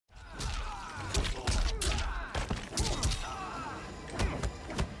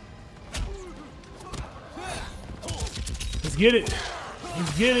get it.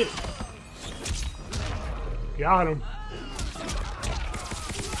 Let's get it. Got him.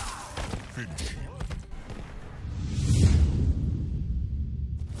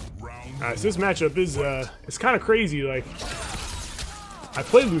 Alright, so this matchup is it's kind of crazy. Like, I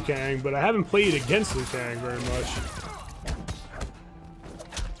played Liu Kang, but I haven't played against Liu Kang very much.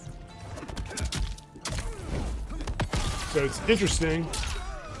 So it's interesting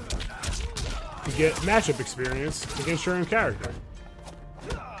to get matchup experience against your own character.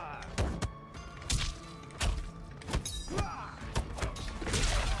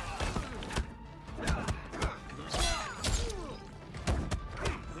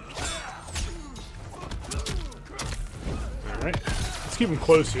 Alright, let's keep him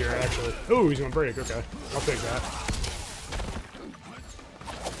close here, actually. Oh, he's gonna break. Okay, I'll take that.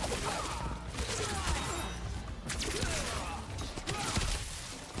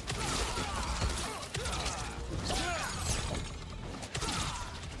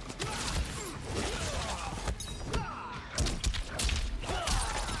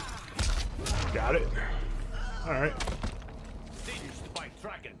 Got it. Alright.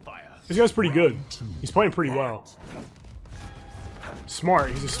 This guy's pretty good. He's playing pretty well.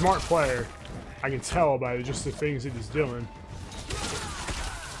 Smart. He's a smart player. I can tell by just the things that he's doing.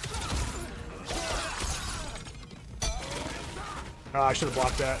 Oh, I should have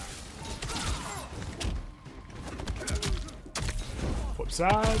blocked that. Flip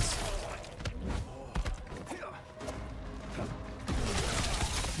sides.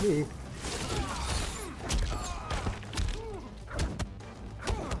 Ooh.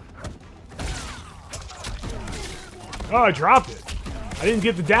 Oh, I dropped it. I didn't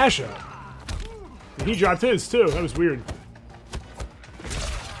get the dash up. And he dropped his too. That was weird.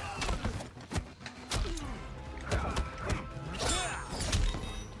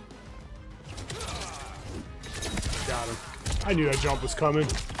 Got him. I knew that jump was coming.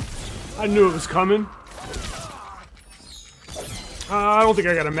 I knew it was coming. I don't think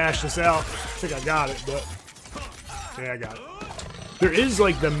I gotta mash this out. I think I got it, but yeah, I got it. There is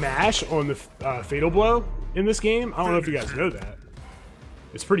like the mash on the fatal blow in this game. I don't know if you guys know that.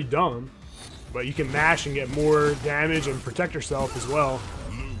 It's pretty dumb, but you can mash and get more damage and protect yourself as well.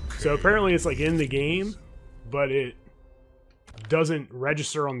 So apparently it's like in the game, but it doesn't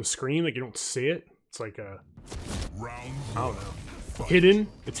register on the screen. Like you don't see it. It's like a, I don't know, hidden.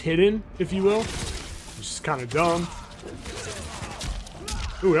 It's hidden, if you will. Which is kind of dumb.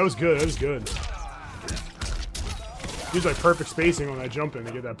 Ooh, that was good. That was good. Use like perfect spacing on that jump in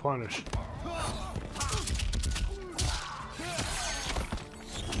to get that punish.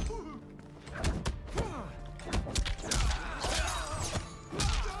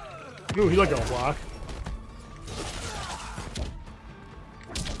 Ooh, he like a block.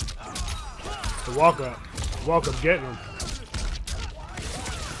 The walk up. Walk up getting him.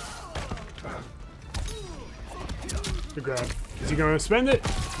 Good grab. Is he gonna spend it?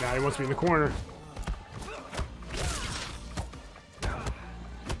 Nah, he wants to be in the corner.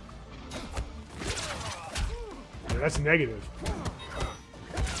 Yeah, that's negative.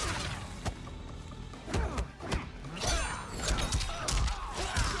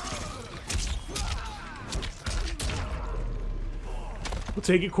 We'll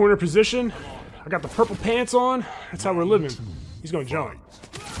take it, corner position. I got the purple pants on. That's how we're living. He's gonna jump.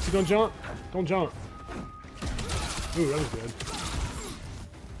 Is he gonna jump? Don't jump. Ooh, that was good.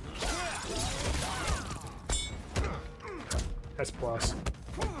 That's plus.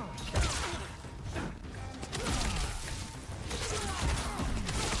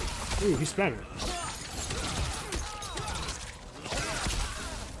 Ooh, he spent it.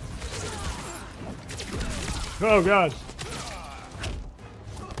 Oh, God.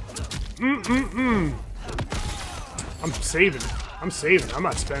 I'm saving it. I'm saving it. I'm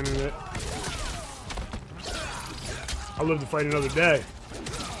not spending it. I'll live to fight another day.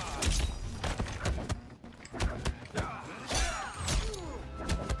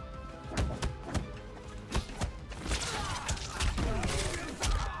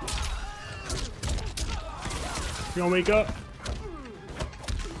 You gonna wake up?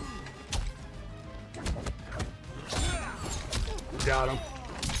 Got him.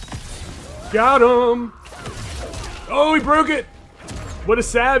 Got him! Oh, he broke it! What a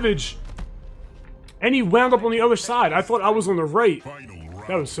savage! And he wound up on the other side. I thought I was on the right.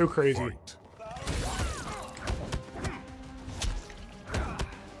 That was so crazy.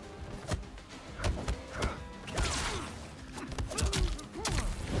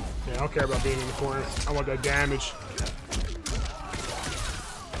 Yeah, I don't care about being in the corner. I want that damage.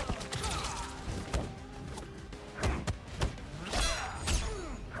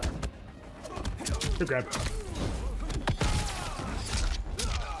 Good grab.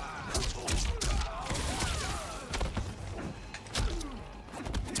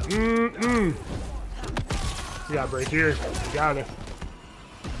 You gotta break here. You gotta.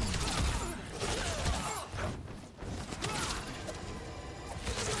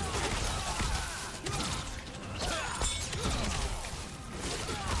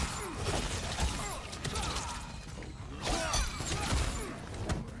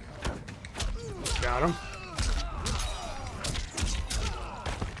 Got him.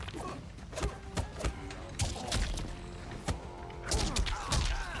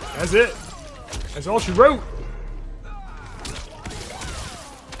 That's it. That's all she wrote.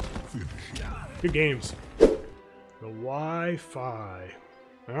 Good games. The Wi-Fi.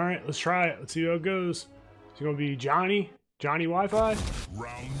 All right, let's try it. Let's see how it goes. It's gonna be Johnny Wi-Fi.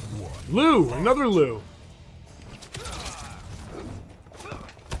 Round one. Lou, another Lou.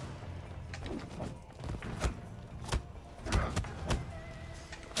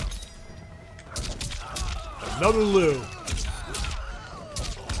 Another Lou.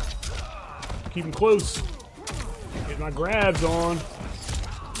 Keep him close. Get my grabs on.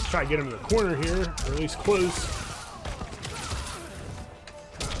 Try to get him in the corner here, or at least close.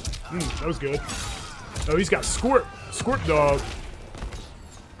 That was good. Oh, he's got Squirt Dog.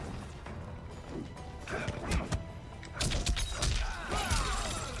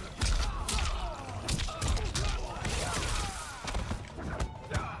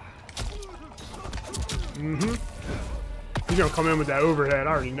 He's gonna come in with that overhead.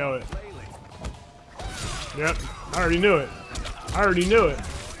 I already know it. Yep, I already knew it. I already knew it.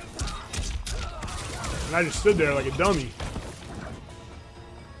 And I just stood there like a dummy.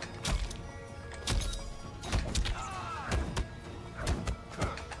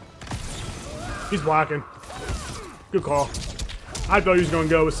 He's blocking. Good call. I thought he was gonna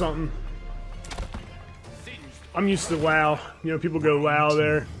go with something. I'm used to WoW. You know, people go WoW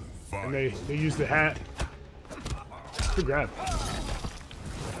there, and they use the hat. Good grab.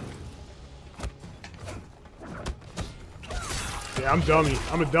 Yeah, I'm dummy.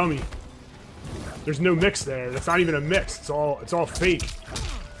 I'm a dummy. There's no mix there. That's not even a mix. It's all fake.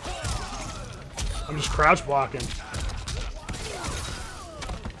 I'm just crouch blocking.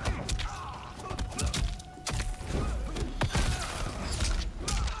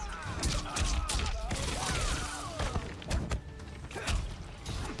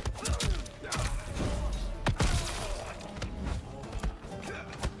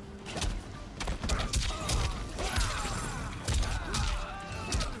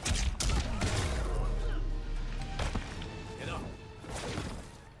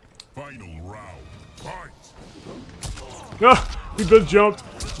 Final round. Fight. Oh, we both jumped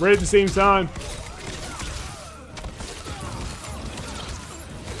right at the same time.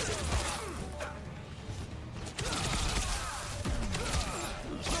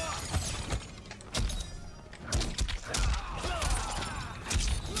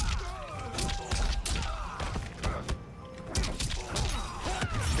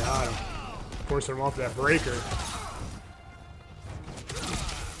 Got him. Forcing him off that breaker.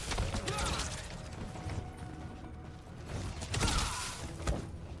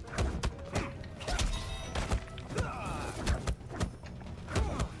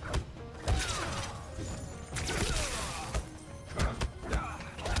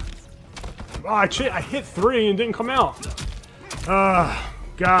 Oh, I hit 3 and didn't come out.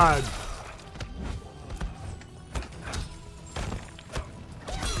 God.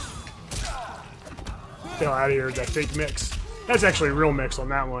 Get out of here with that fake mix. That's actually a real mix on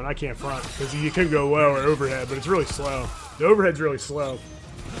that one. I can't front because you could go low or overhead, but it's really slow. The overhead's really slow.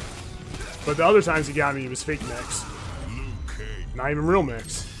 But the other times he got me, it was fake mix. Not even real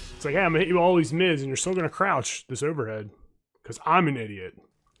mix. It's like, hey, I'm gonna hit you with all these mids and you're still gonna crouch this overhead. Because I'm an idiot.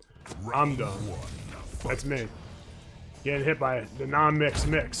 I'm done. That's me. Getting hit by the non-mix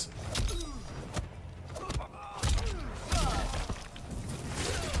mix.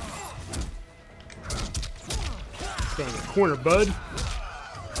 Go in the corner, bud.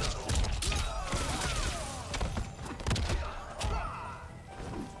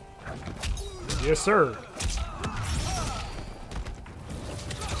 Yes, sir.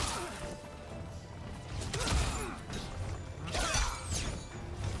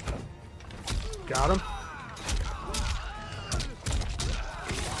 Got him.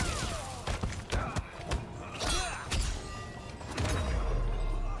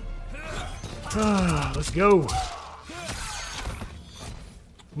 Let's go.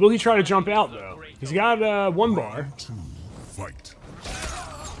 Will he try to jump out, though? He's got 1 bar. Fight.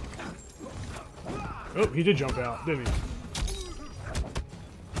 Oh, he did jump out, didn't he?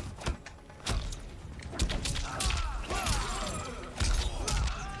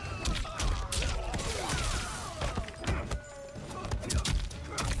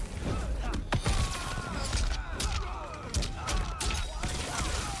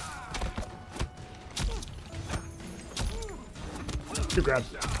 Good grab.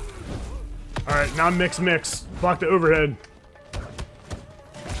 Alright, now mix. Block the overhead.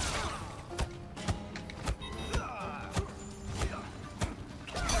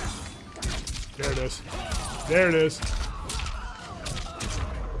 There it is. There it is.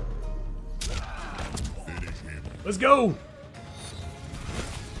 Let's go!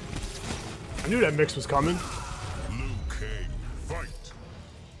 I knew that mix was coming. Liu Kang, fight.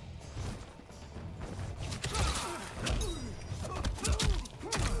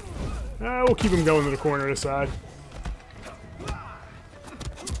 We'll keep him going to the corner this side.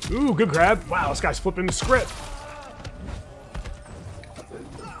 Ooh, good grab. Wow, this guy's flipping the script.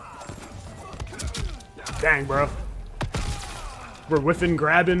 Dang, bro. We're whiffing,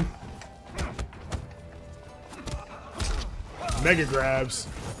 grabbing. Mega grabs.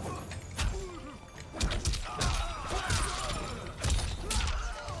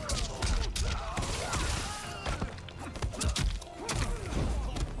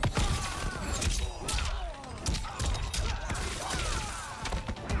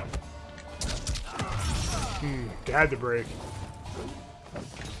 Had to break.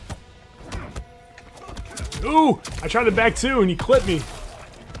 Ooh! I tried to back two and he clipped me.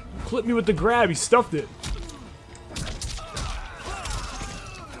 Clipped me with the grab. He stuffed it.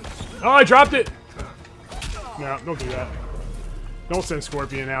 Oh, I dropped it! No, don't do that. Don't send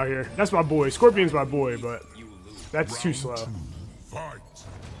Scorpion out here. That's my boy. Scorpion's my boy, but that's too slow. Fight.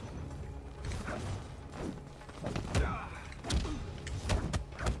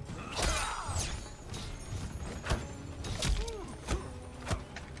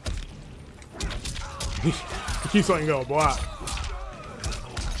 He keeps letting go. Block.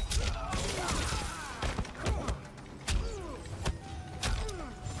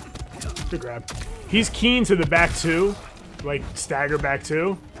 Good grab. He's keen to the back two. Like, stagger back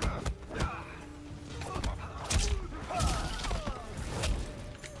two.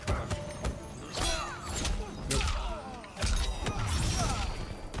 Nope.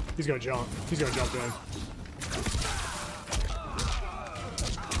 He's gonna jump. He's gonna jump in.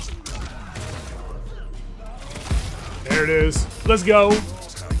 There it is. Let's go.